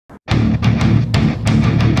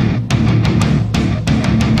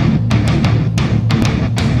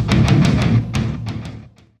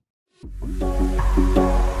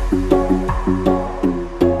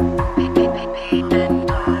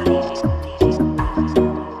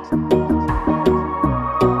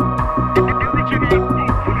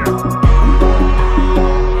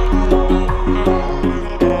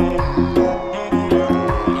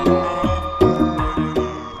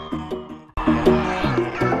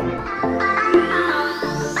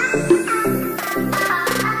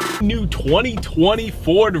2020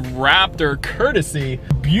 Ford Raptor, courtesy.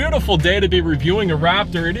 Beautiful day to be reviewing a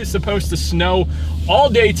Raptor. It is supposed to snow all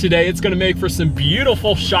day today. It's going to make for some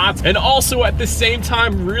beautiful shots, and also at the same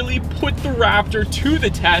time really put the Raptor to the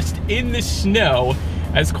test in the snow,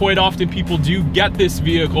 as quite often people do get this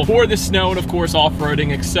vehicle for the snow and of course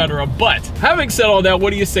off-roading, etc. But having said all that,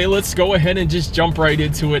 what do you say let's go ahead and just jump right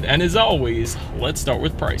into it? And as always, let's start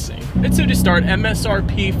with pricing. And so to start,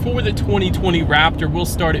 MSRP for the 2020 Raptor will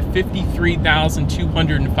start at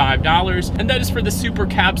 $53,205, and that is for the super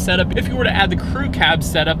cab setup. If you were to add the crew cab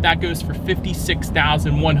setup, that goes for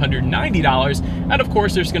 $56,190. And of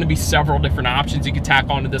course there's going to be several different options you can tack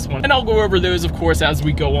onto this one, and I'll go over those of course as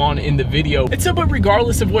we go on in the video. And so, but regardless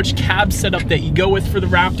of which cab setup that you go with for the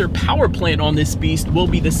Raptor, power plant on this beast will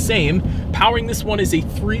be the same. Powering this one is a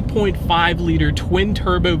 3.5 liter twin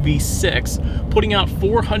turbo V6, putting out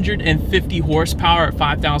 450 horsepower at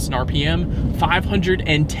 5,000 RPM,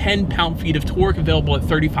 510 pound-feet of torque available at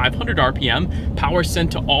 3,500 RPM, power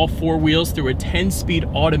sent to all four wheels through a 10-speed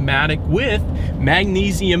automatic with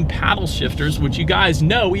magnesium paddle shifters, which you guys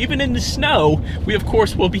know, even in the snow, we of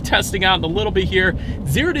course will be testing out in a little bit here.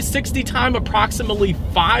 0 to 60 time approximately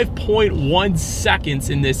 5.1 seconds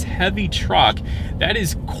in this heavy truck. That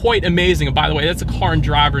is quite amazing. And by the way, that's a car and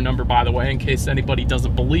driver number, by the way, in case anybody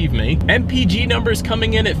doesn't believe me. MPG numbers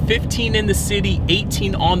coming in at 15 in the city,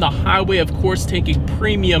 18 on the highway, of course taking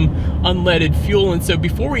premium unleaded fuel. And so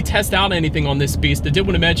before we test out anything on this beast, I did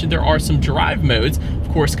want to mention there are some drive modes, of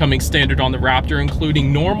course coming standard on the Raptor,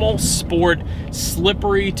 including normal, sport,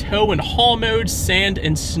 slippery, tow and haul mode, sand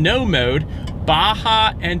and snow mode,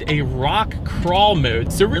 Baja, and a rock crawl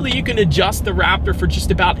mode. So really you can adjust the Raptor for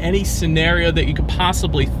just about any scenario that you could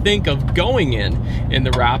possibly think of going in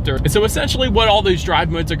the Raptor. And so essentially what all those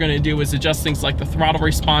drive modes are going to do is adjust things like the throttle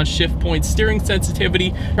response, shift point, steering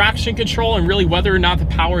sensitivity, traction control, and really whether or not the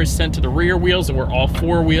power is sent to the rear wheels or all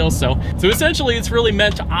four wheels. So essentially it's really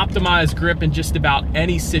meant to optimize grip in just about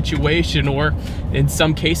any situation, or in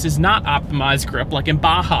some cases not optimize grip like in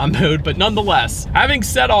Baja mode. But nonetheless, having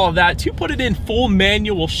said all of that, to put it in full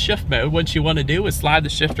manual shift mode, what you want to do is slide the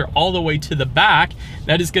shifter all the way to the back.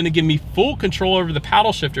 That is going to give me full control over the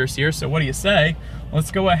paddle shifters here. So what do you say?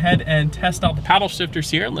 Let's go ahead and test out the paddle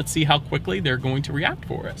shifters here, and let's see how quickly they're going to react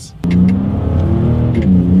for us.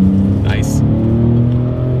 Nice.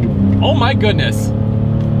 Oh my goodness.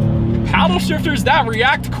 Paddle shifters that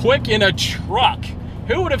react quick in a truck.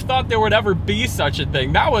 Who would have thought there would ever be such a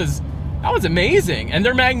thing? That was amazing. And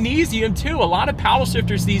they're magnesium too. A lot of paddle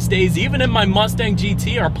shifters these days, even in my Mustang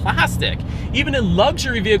GT, are plastic. Even in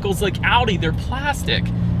luxury vehicles like Audi, they're plastic.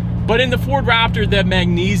 But in the Ford Raptor, they're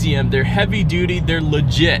magnesium, they're heavy duty, they're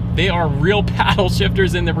legit. They are real paddle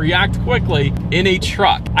shifters and they react quickly in a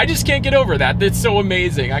truck. I just can't get over that. That's so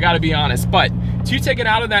amazing, I gotta be honest. But to take it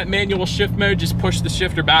out of that manual shift mode, just push the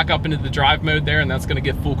shifter back up into the drive mode there, and that's gonna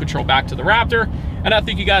get full control back to the Raptor. And I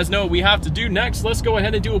think you guys know what we have to do next. Let's go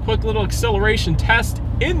ahead and do a quick little acceleration test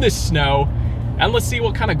in the snow, and let's see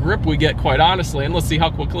what kind of grip we get, quite honestly, and let's see how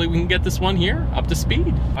quickly we can get this one here up to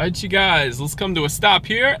speed. All right, you guys, let's come to a stop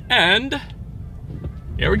here, and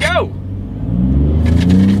here we go.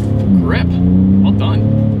 Grip, well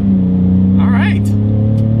done. All right.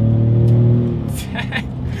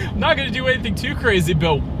 I'm not gonna do anything too crazy,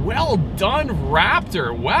 but well done,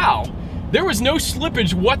 Raptor, wow. There was no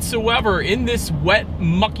slippage whatsoever in this wet,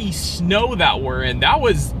 mucky snow that we're in. That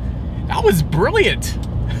was brilliant.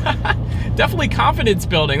 Definitely confidence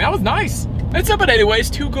building. That was nice. And so, but anyways,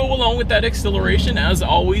 to go along with that acceleration, as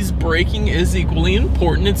always, braking is equally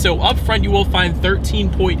important. And so up front, you will find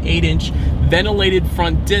 13.8-inch ventilated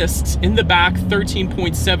front discs. In the back,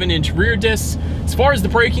 13.7-inch rear discs. As far as the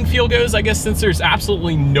braking feel goes, I guess since there's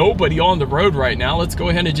absolutely nobody on the road right now, let's go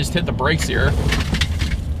ahead and just hit the brakes here.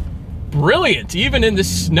 Brilliant, even in the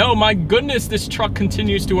snow. My goodness, this truck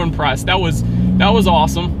continues to impress. That was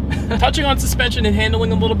awesome. Touching on suspension and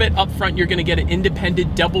handling a little bit, up front you're going to get an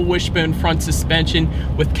independent double wishbone front suspension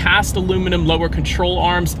with cast aluminum lower control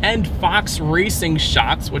arms and Fox Racing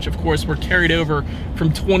shocks, which of course were carried over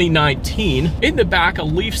from 2019. In the back, a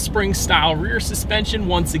leaf spring style rear suspension,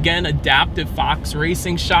 once again adaptive Fox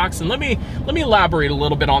Racing shocks. And let me elaborate a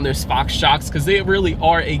little bit on those Fox shocks, because they really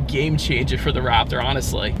are a game changer for the Raptor,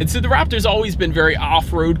 honestly. And so the Raptor's always been very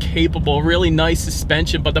off-road capable, really nice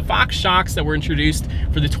suspension, but the Fox shocks that were introduced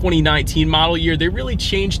for the 2019 model year, they really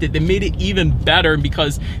changed it. They made it even better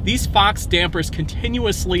because these Fox dampers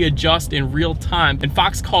continuously adjust in real time, and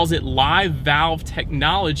Fox calls it live valve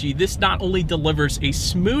technology. This not only delivers a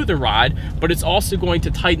smoother ride, but it's also going to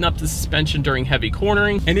tighten up the suspension during heavy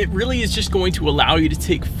cornering, and it really is just going to allow you to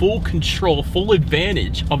take full control, full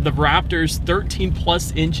advantage of the Raptor's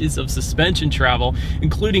 13+ inches of suspension travel,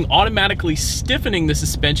 including automatically stiffening the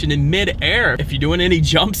suspension in mid-air if you're doing any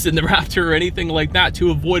jumps in the Raptor or anything like that to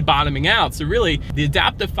avoid bottoming out. So really, the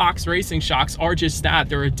adaptive Fox racing shocks are just that.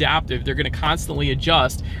 They're adaptive. They're going to constantly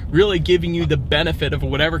adjust, really giving you the benefit of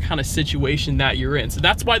whatever kind of situation that you're in. So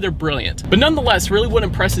that's why they're brilliant. But nonetheless, really what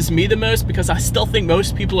impresses me the most, because I still think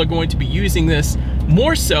most people are going to be using this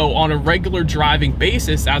more so on a regular driving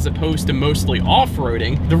basis as opposed to mostly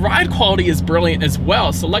off-roading, the ride quality is brilliant as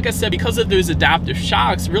well. So like I said, because of those adaptive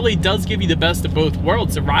shocks, really does give you the best of both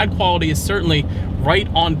worlds. The ride quality is certainly right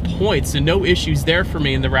on point, so no issues there for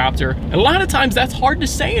me in the Raptor. And a lot of times that's hard to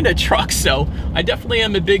say in a truck, so I definitely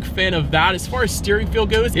am a big fan of that. As far as steering feel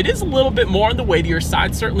goes, it is a little bit more on the weightier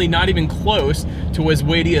side, certainly not even close to as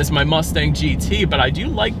weighty as my Mustang GT, but I do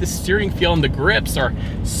like the steering feel, and the grips are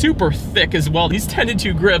super thick as well. These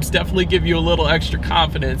 10-2 grips definitely give you a little extra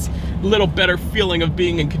confidence, a little better feeling of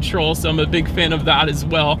being in control, so I'm a big fan of that as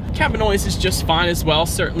well. Cabin noise is just fine as well,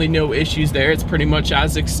 certainly no issues there. It's pretty much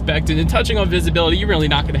as expected. And touching on visibility, you're really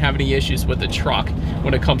not going to have any issues with the truck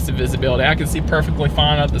when it comes to visibility. I can see perfectly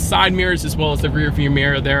fine out the side mirrors as well as the rear view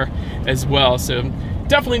mirror there as well, so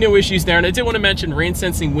definitely no issues there. And I did want to mention rain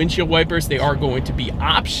sensing windshield wipers. They are going to be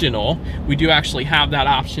optional. We do actually have that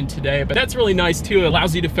option today, but that's really nice too. It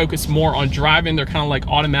allows you to focus more on driving. They're kind of like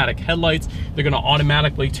automatic headlights. They're going to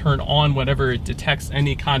automatically turn on whenever it detects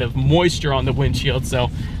any kind of moisture on the windshield, so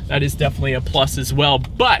that is definitely a plus as well.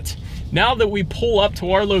 But now that we pull up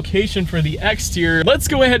to our location for the exterior, let's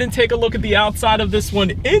go ahead and take a look at the outside of this one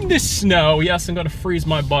in the snow. Yes, I'm gonna freeze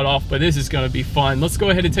my butt off, but this is gonna be fun. Let's go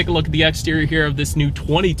ahead and take a look at the exterior here of this new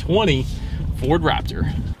 2020 Ford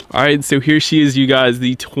Raptor. All right, so here she is, you guys,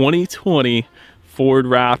 the 2020 Ford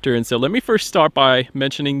Raptor. And so let me first start by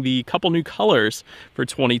mentioning the couple new colors for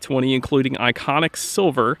 2020, including iconic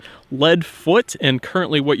silver, lead foot, and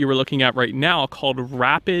currently what you were looking at right now called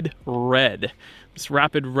Rapid Red. This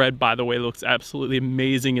Rapid Red, by the way, looks absolutely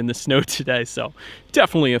amazing in the snow today, so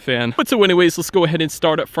definitely a fan. But so anyways, let's go ahead and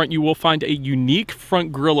start up front. You will find a unique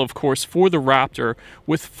front grille, of course, for the Raptor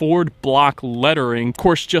with Ford block lettering. Of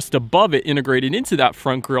course, just above it, integrated into that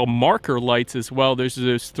front grille, marker lights as well. There's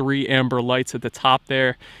those 3 amber lights at the top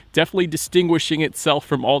there, definitely distinguishing itself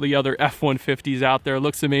from all the other F-150s out there.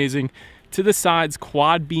 Looks amazing. To the sides,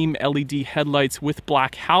 quad beam LED headlights with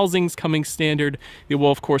black housings coming standard. They will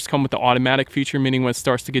of course come with the automatic feature, meaning when it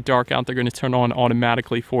starts to get dark out, they're going to turn on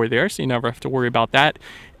automatically for there, so you never have to worry about that.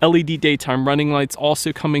 LED daytime running lights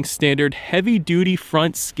also coming standard. Heavy duty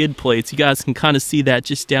front skid plates. You guys can kind of see that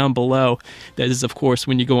just down below. That is of course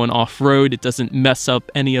when you're going off-road. It doesn't mess up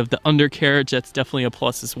any of the undercarriage. That's definitely a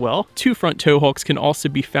plus as well. 2 front tow hooks can also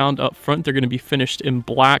be found up front. They're going to be finished in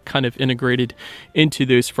black, kind of integrated into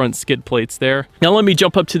those front skid plates there. Now let me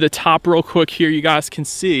jump up to the top real quick here. You guys can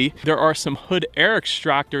see there are some hood air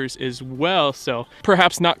extractors as well, so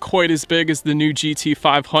perhaps not quite as big as the new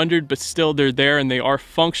GT500, but still they're there and they are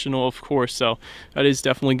functional, of course, so that is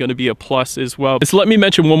definitely going to be a plus as well. So let me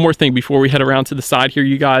mention one more thing before we head around to the side here,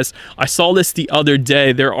 you guys. I saw this the other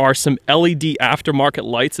day. There are some LED aftermarket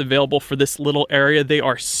lights available for this little area. They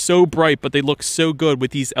are so bright, but they look so good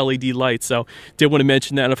with these LED lights, so did want to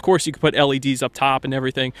mention that. And of course you can put LEDs up top and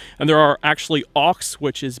everything, and there are actually aux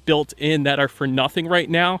switches built in that are for nothing right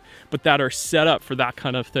now, but that are set up for that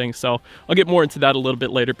kind of thing, so I'll get more into that a little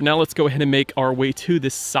bit later. But now let's go ahead and make our way to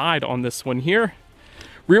this side on this one here.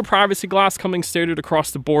 Rear privacy glass coming standard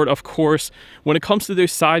across the board, of course. When it comes to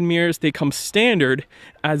those side mirrors, they come standard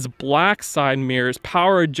as black side mirrors,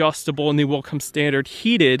 power adjustable, and they will come standard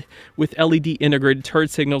heated with LED integrated turn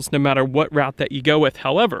signals no matter what route that you go with.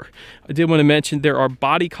 However, I did want to mention there are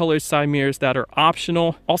body colored side mirrors that are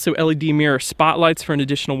optional. Also LED mirror spotlights for an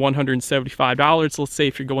additional $175. Let's say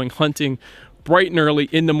if you're going hunting bright and early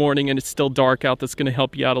in the morning and it's still dark out, that's going to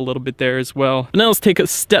help you out a little bit there as well. And now let's take a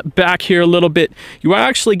step back here a little bit. You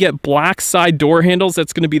actually get black side door handles.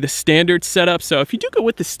 That's going to be the standard setup. So if you do go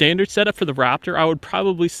with the standard setup for the Raptor, I would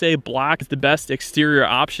probably say black is the best exterior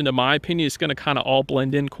option in my opinion. It's going to kind of all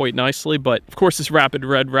blend in quite nicely, but of course this Rapid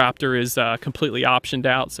Red Raptor is completely optioned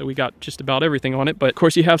out, so we got just about everything on it. But of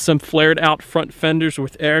course you have some flared out front fenders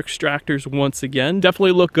with air extractors once again.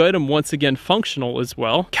 Definitely look good and once again functional as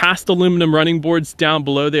well. Cast aluminum running running boards down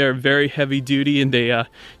below. They are very heavy duty, and they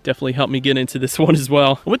definitely helped me get into this one as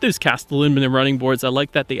well. With those cast aluminum running boards, I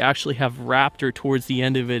like that they actually have Raptor towards the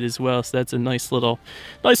end of it as well, so that's a nice little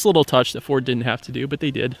touch that Ford didn't have to do, but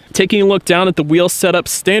they did. Taking a look down at the wheel setup,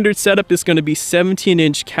 standard setup is going to be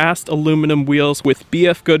 17-inch cast aluminum wheels with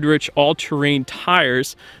BF Goodrich all-terrain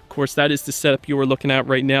tires. Of course, that is the setup you are looking at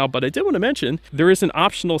right now, but I did want to mention there is an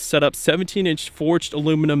optional setup, 17-inch forged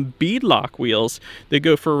aluminum beadlock wheels. They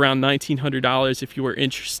go for around $1,900 if you were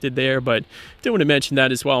interested there, but I did want to mention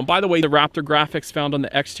that as well. And by the way, the Raptor graphics found on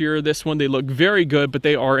the exterior of this one, they look very good, but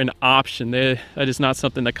they are an option. That is not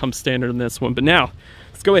something that comes standard on this one. But now,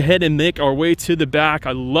 let's go ahead and make our way to the back.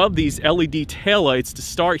 I love these LED taillights to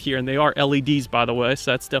start here, and they are LEDs, by the way,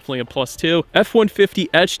 so that's definitely a plus too. F-150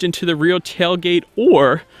 etched into the rear tailgate,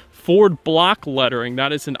 or Ford block lettering.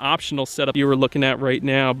 That is an optional setup you were looking at right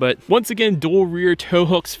now. But once again, dual rear tow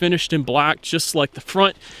hooks finished in black, just like the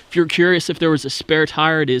front. If you're curious if there was a spare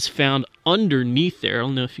tire, it is found underneath there. I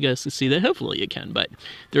don't know if you guys can see that. Hopefully you can, but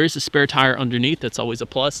there is a spare tire underneath. That's always a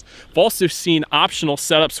plus. I've also seen optional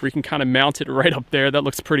setups where you can kind of mount it right up there. That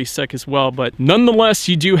looks pretty sick as well. But nonetheless,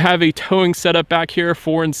 you do have a towing setup back here,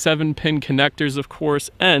 4 and 7 pin connectors, of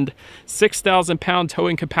course, and 6,000 pound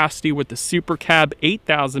towing capacity with the Super Cab,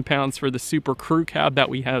 8,000 pounds for the Super Crew Cab that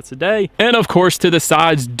we have today. And of course, to the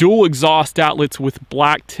sides, dual exhaust outlets with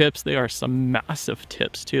black tips. They are some massive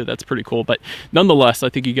tips too. That's pretty cool. But nonetheless, I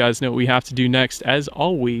think you guys know what we have to do next. As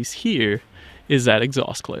always, here is that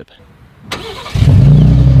exhaust clip.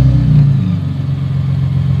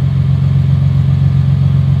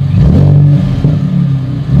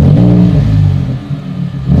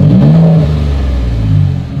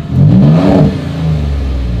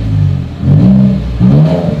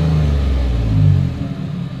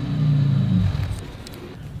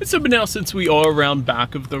 So, but now since we are around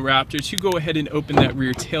back of the Raptors, you go ahead and open that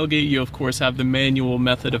rear tailgate. You of course have the manual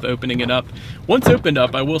method of opening it up. Once opened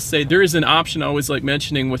up, I will say there is an option I always like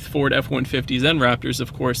mentioning with Ford F-150s and Raptors,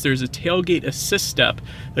 of course. There's a tailgate assist step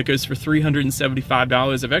that goes for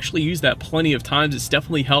 $375. I've actually used that plenty of times. It's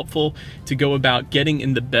definitely helpful to go about getting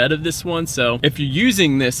in the bed of this one. So if you're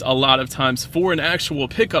using this a lot of times for an actual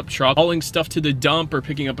pickup truck, hauling stuff to the dump or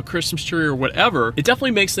picking up a Christmas tree or whatever, it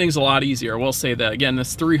definitely makes things a lot easier. I will say that. Again,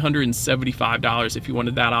 that's $375 if you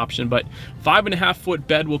wanted that option, but 5.5 foot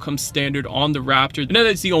bed will come standard on the Raptor. I know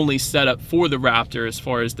that's the only setup for the Raptor as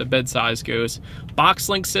far as the bed size goes. Box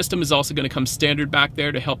link system is also going to come standard back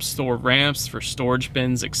there to help store ramps for storage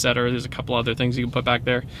bins, etc. There's a couple other things you can put back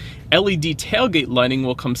there. LED tailgate lighting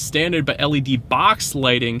will come standard, but LED box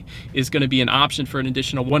lighting is going to be an option for an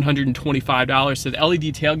additional $125. So the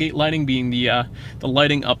LED tailgate lighting being the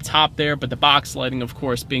lighting up top there, but the box lighting, of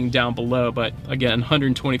course, being down below. But again,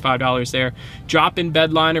 $125 there. Drop-in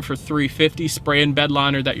bed liner for $350. Spray-in bed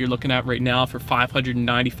liner that you're looking at right now for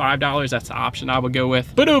 $595. That's the option I would go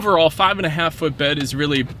with. But overall, 5.5 foot bed is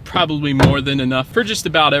really probably more than enough for just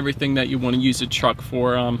about everything that you want to use a truck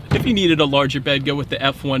for. If you needed a larger bed, go with the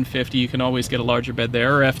F-150. You can always get a larger bed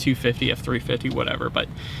there, or F-250, F-350, whatever. But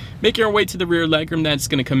making our way to the rear legroom, that's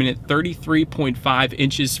going to come in at 33.5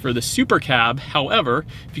 inches for the Super Cab. However,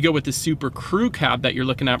 if you go with the Super Crew Cab that you're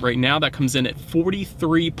looking at right now, that comes in at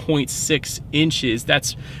 43.6 inches.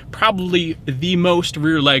 That's probably the most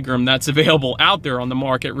rear legroom that's available out there on the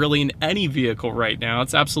market, really, in any vehicle right now.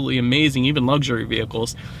 It's absolutely amazing, even luxury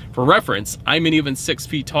vehicles. For reference, I'm an even 6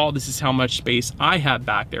 feet tall. This is how much space I have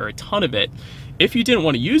back there, a ton of it. If you didn't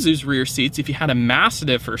want to use those rear seats, if you had a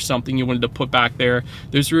Mastiff or something you wanted to put back there,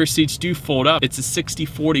 those rear seats do fold up. It's a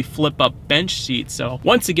 60/40 flip-up bench seat. So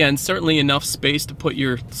once again, certainly enough space to put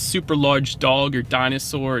your super large dog or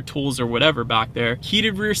dinosaur or tools or whatever back there.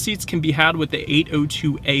 Heated rear seats can be had with the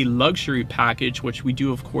 802A luxury package, which we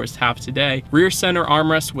do of course have today. Rear center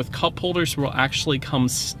armrest with cup holders will actually come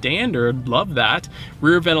standard. Love that.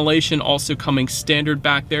 Rear ventilation also coming standard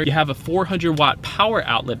back there. You have a 400 watt power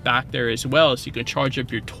outlet back there as well, so you can charge up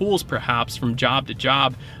your tools perhaps from job to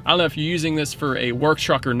job. I don't know if you're using this for a work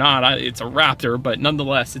truck or not. It's a Raptor, but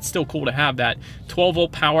nonetheless, it's still cool to have that. 12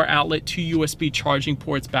 volt power outlet, 2 USB charging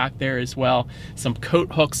ports back there as well. Some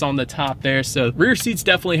coat hooks on the top there. So rear seats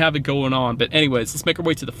definitely have it going on. But anyways, let's make our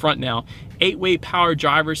way to the front now. 8-way power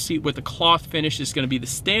driver's seat with a cloth finish is going to be the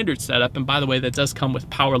standard setup. And by the way, that does come with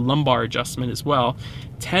power lumbar adjustment as well.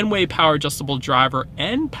 10-way power adjustable driver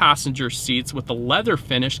and passenger seats with the leather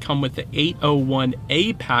finish come with the 801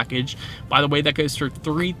 101A package. By the way, that goes for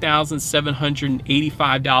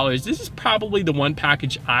 $3,785. This is probably the one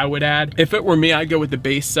package I would add. If it were me, I'd go with the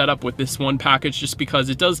base setup with this one package, just because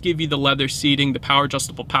it does give you the leather seating, the power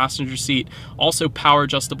adjustable passenger seat, also power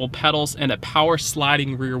adjustable pedals, and a power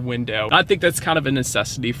sliding rear window. I think that's kind of a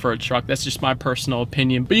necessity for a truck. That's just my personal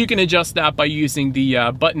opinion, but you can adjust that by using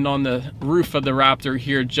the button on the roof of the Raptor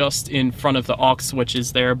here just in front of the aux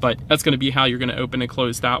switches there, but that's going to be how you're going to open and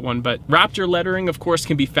close that one. But Raptor lettering, of course,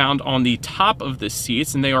 can be found on the top of the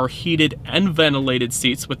seats, and they are heated and ventilated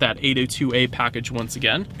seats with that 802A package once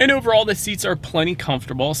again. And overall, the seats are plenty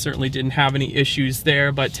comfortable. Certainly didn't have any issues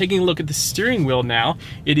there. But taking a look at the steering wheel now,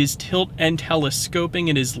 it is tilt and telescoping.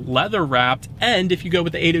 It is leather wrapped, and if you go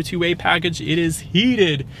with the 802A package, it is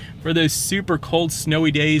heated for those super cold,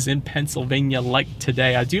 snowy days in Pennsylvania like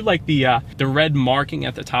today. I do like the red marking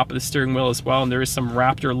at the top of the steering wheel as well, and there is some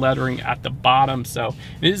Raptor lettering at the bottom. So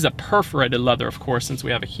it is a perforated leather, of course, since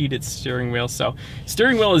we have a heated steering wheel. So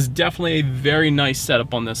steering wheel is definitely a very nice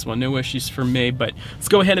setup on this one. No issues for me, but let's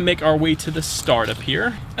go ahead and make our way to the startup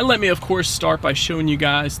here. And let me, of course, start by showing you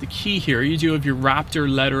guys the key here. You do have your Raptor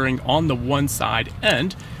lettering on the one side,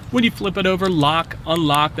 and when you flip it over, lock,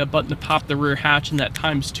 unlock, that button to pop the rear hatch, and that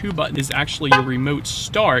 ×2 button is actually your remote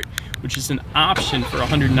start, which is an option for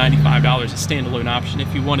 $195, a standalone option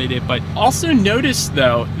if you wanted it. But also notice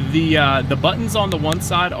though, the buttons on the one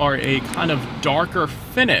side are a kind of darker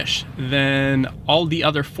finish than all the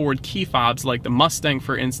other Ford key fobs, like the Mustang,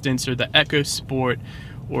 for instance, or the EcoSport,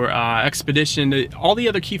 or Expedition. All the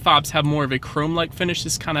other key fobs have more of a chrome-like finish.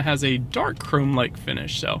 This kind of has a dark chrome-like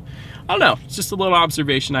finish. So I don't know, it's just a little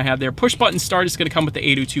observation I had there. Push button start is going to come with the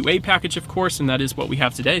 802A package, of course, and that is what we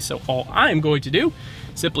have today. So all I am going to do,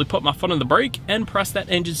 simply put my foot on the brake and press that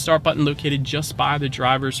engine start button located just by the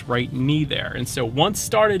driver's right knee there. And so once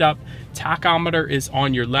started up, tachometer is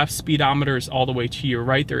on your left, speedometer is all the way to your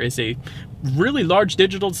right. There is a really large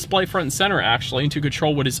digital display front and center, actually, and to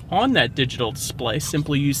control what is on that digital display,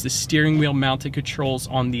 simply use the steering wheel mounted controls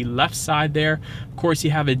on the left side there. Of course, you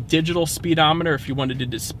have a digital speedometer if you wanted to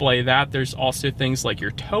display that. There's also things like your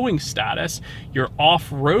towing status, your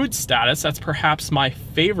off-road status. That's perhaps my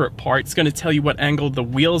favorite part. It's going to tell you what angle the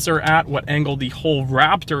wheels are at, what angle the whole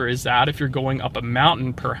Raptor is at if you're going up a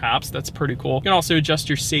mountain, perhaps. That's pretty cool. You can also adjust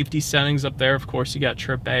your safety settings up there. Of course, you got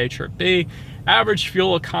trip A, trip B, average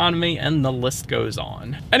fuel economy, and the list goes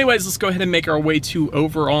on. Anyways, let's go ahead and make our way to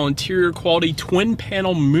overall interior quality. Twin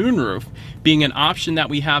panel moonroof being an option that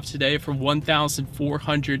we have today for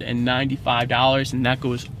 $1,495, and that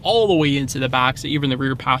goes all the way into the back, so even the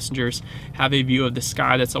rear passengers have a view of the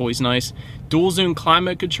sky. That's always nice. Dual zone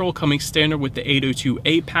climate control coming standard with the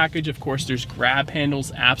 802A package. Of course, there's grab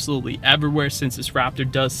handles absolutely everywhere, since this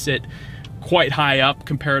Raptor does sit quite high up,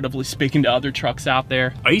 comparatively speaking, to other trucks out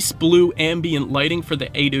there. Ice blue ambient lighting for the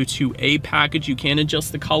 802A package. You can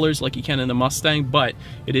adjust the colors like you can in the Mustang, but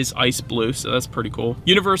it is ice blue, so that's pretty cool.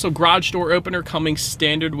 Universal garage door opener coming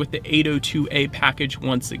standard with the 802A package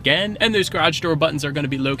once again. And those garage door buttons are going to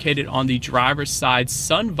be located on the driver's side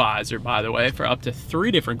sun visor, by the way, for up to 3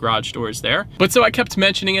 different garage doors there. But so I kept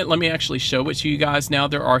mentioning it, let me actually show it to you guys now.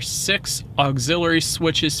 There are 6 auxiliary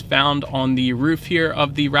switches found on the roof here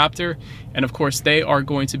of the Raptor. And of course, they are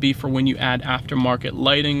going to be for when you add aftermarket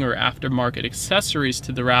lighting or aftermarket accessories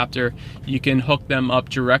to the Raptor. You can hook them up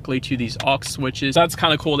directly to these aux switches. That's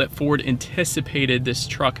kind of cool that Ford anticipated this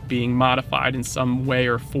truck being modified in some way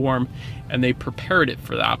or form, and they prepared it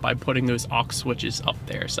for that by putting those aux switches up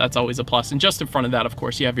there. So that's always a plus. And just in front of that, of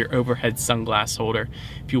course, you have your overhead sunglass holder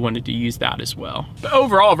if you wanted to use that as well. But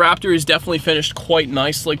overall, Raptor is definitely finished quite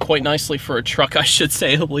nicely for a truck, I should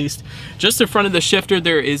say, at least. Just in front of the shifter,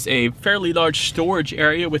 there is a fairly large storage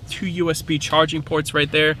area with 2 USB charging ports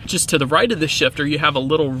right there. Just to the right of the shifter, you have a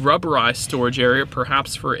little rubberized storage area,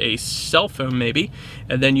 perhaps for a cell phone maybe.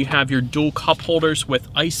 And then you have your dual cup holders with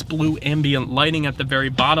ice blue ambient lighting at the very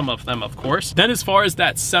bottom of them, of course. Then as far as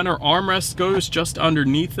that center armrest goes, just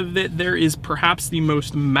underneath of it, there is perhaps the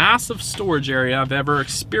most massive storage area I've ever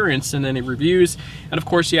experienced in any reviews. And of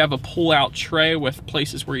course, you have a pull-out tray with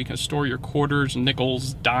places where you can store your quarters,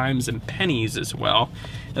 nickels, dimes, and pennies as well.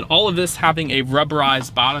 And all of this having a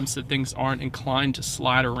rubberized bottom so things aren't inclined to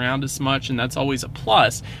slide around as much, and that's always a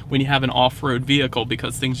plus when you have an off-road vehicle,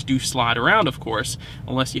 because things do slide around, of course,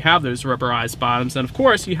 unless you have those rubberized bottoms. And of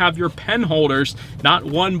course, you have your pen holders, not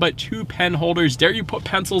 1 but 2 pen holders. Dare you put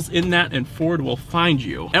pencils in that and Ford will find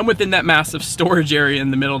you. And within that massive storage area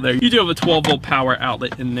in the middle there, you do have a 12-volt power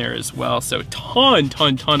outlet in there as well. So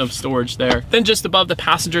ton of storage there. Then just above the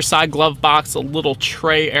passenger side glove box, a little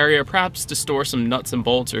tray area, perhaps to store some nuts and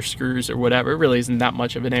bolts or screws or whatever. It really isn't that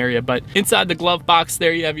much of an area, but inside the glove box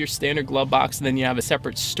there, you have your standard glove box, and then you have a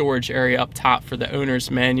separate storage area up top for the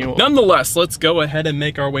owner's manual. Nonetheless, let's go ahead and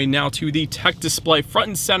make our way now to the tech display. Front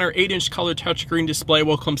and center 8-inch color touchscreen display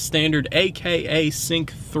will come standard, aka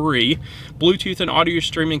Sync 3. Bluetooth and audio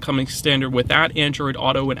streaming coming standard with that, Android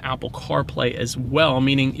Auto and Apple CarPlay as well,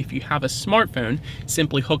 meaning if you have a smartphone,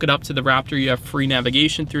 simply hook it up to the Raptor. You have free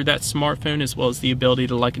navigation through that smartphone, as well as the ability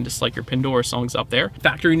to like and dislike your Pandora songs up there.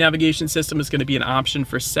 Factory navigation system is going to be an option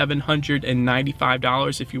for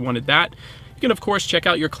 $795 if you wanted that. You can of course check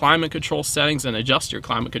out your climate control settings and adjust your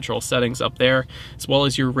climate control settings up there, as well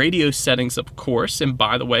as your radio settings of course. And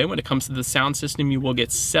by the way, when it comes to the sound system, you will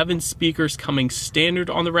get 7 speakers coming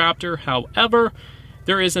standard on the Raptor. However,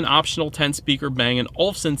 there is an optional 10-speaker Bang &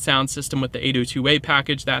 Olufsen sound system with the 802A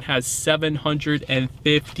package that has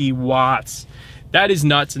 750 watts. That is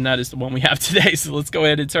nuts, and that is the one we have today. So let's go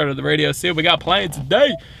ahead and turn on the radio, see what we got playing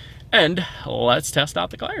today, and let's test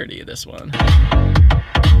out the clarity of this one.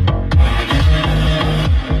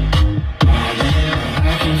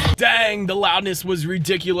 Dang, the loudness was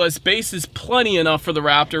ridiculous. Bass is plenty enough for the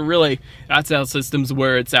Raptor. Really, that sound system's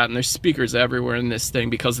where it's at, and there's speakers everywhere in this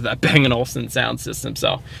thing because of that Bang & Olufsen sound system.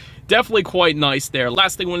 So definitely quite nice there.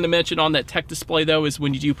 Last thing I wanted to mention on that tech display though is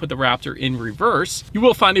when you do put the Raptor in reverse, you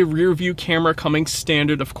will find a rear view camera coming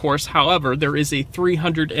standard of course. However, there is a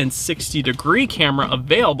 360-degree camera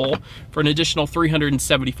available for an additional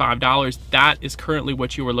 $375. That is currently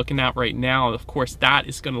what you are looking at right now. Of course, that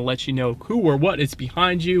is going to let you know who or what is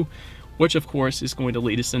behind you, which of course is going to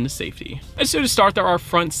lead us into safety. And so to start, there are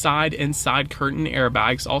front, side, and side curtain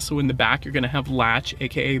airbags. Also in the back, you're gonna have latch,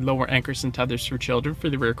 aka lower anchors and tethers for children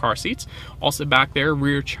for the rear car seats. Also back there,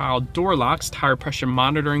 rear child door locks, tire pressure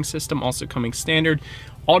monitoring system also coming standard.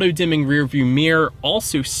 Auto dimming rear view mirror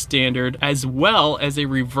also standard, as well as a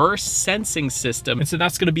reverse sensing system. And so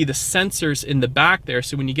that's going to be the sensors in the back there.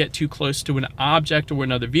 So when you get too close to an object or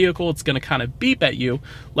another vehicle, it's going to kind of beep at you,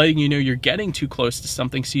 letting you know you're getting too close to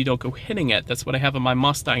something so you don't go hitting it. That's what I have on my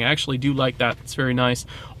Mustang. I actually do like that. It's very nice.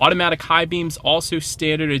 Automatic high beams also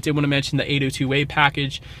standard. I did want to mention the 802A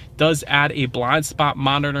package does add a blind spot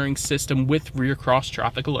monitoring system with rear cross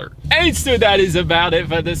traffic alert. And so that is about it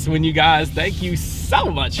for this one, you guys. Thank you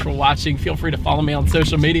so much for watching. Feel free to follow me on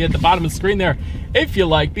social media at the bottom of the screen there. If you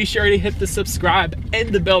like, be sure to hit the subscribe and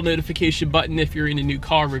the bell notification button if you're into new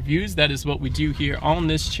car reviews. That is what we do here on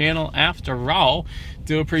this channel after all.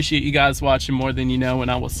 Do appreciate you guys watching more than you know,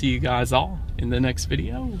 and I will see you guys all in the next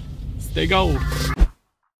video. Stay gold.